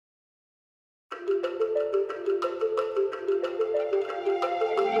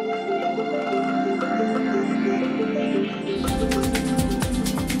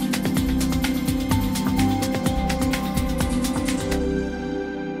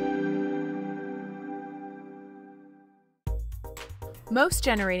Most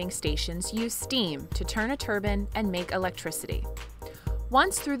generating stations use steam to turn a turbine and make electricity.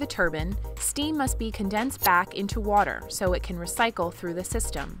 Once through the turbine, steam must be condensed back into water so it can recycle through the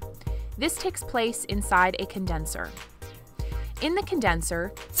system. This takes place inside a condenser. In the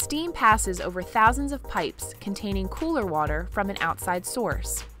condenser, steam passes over thousands of pipes containing cooler water from an outside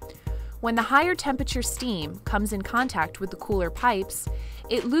source. When the higher temperature steam comes in contact with the cooler pipes,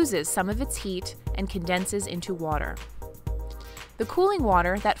 it loses some of its heat and condenses into water. The cooling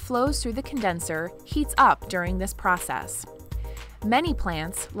water that flows through the condenser heats up during this process. Many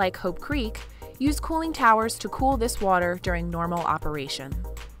plants, like Hope Creek, use cooling towers to cool this water during normal operation.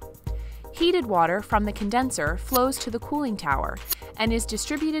 Heated water from the condenser flows to the cooling tower and is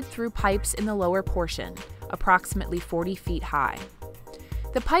distributed through pipes in the lower portion, approximately 40 feet high.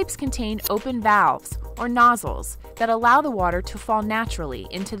 The pipes contain open valves, or nozzles, that allow the water to fall naturally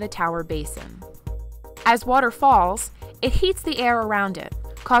into the tower basin. As water falls, it heats the air around it,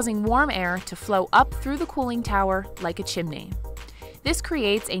 causing warm air to flow up through the cooling tower like a chimney. This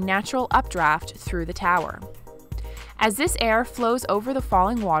creates a natural updraft through the tower. As this air flows over the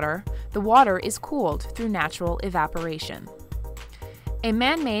falling water, the water is cooled through natural evaporation. A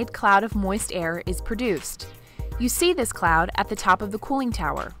man-made cloud of moist air is produced. You see this cloud at the top of the cooling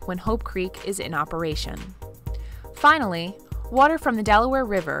tower when Hope Creek is in operation. Finally, water from the Delaware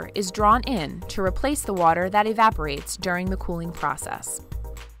River is drawn in to replace the water that evaporates during the cooling process.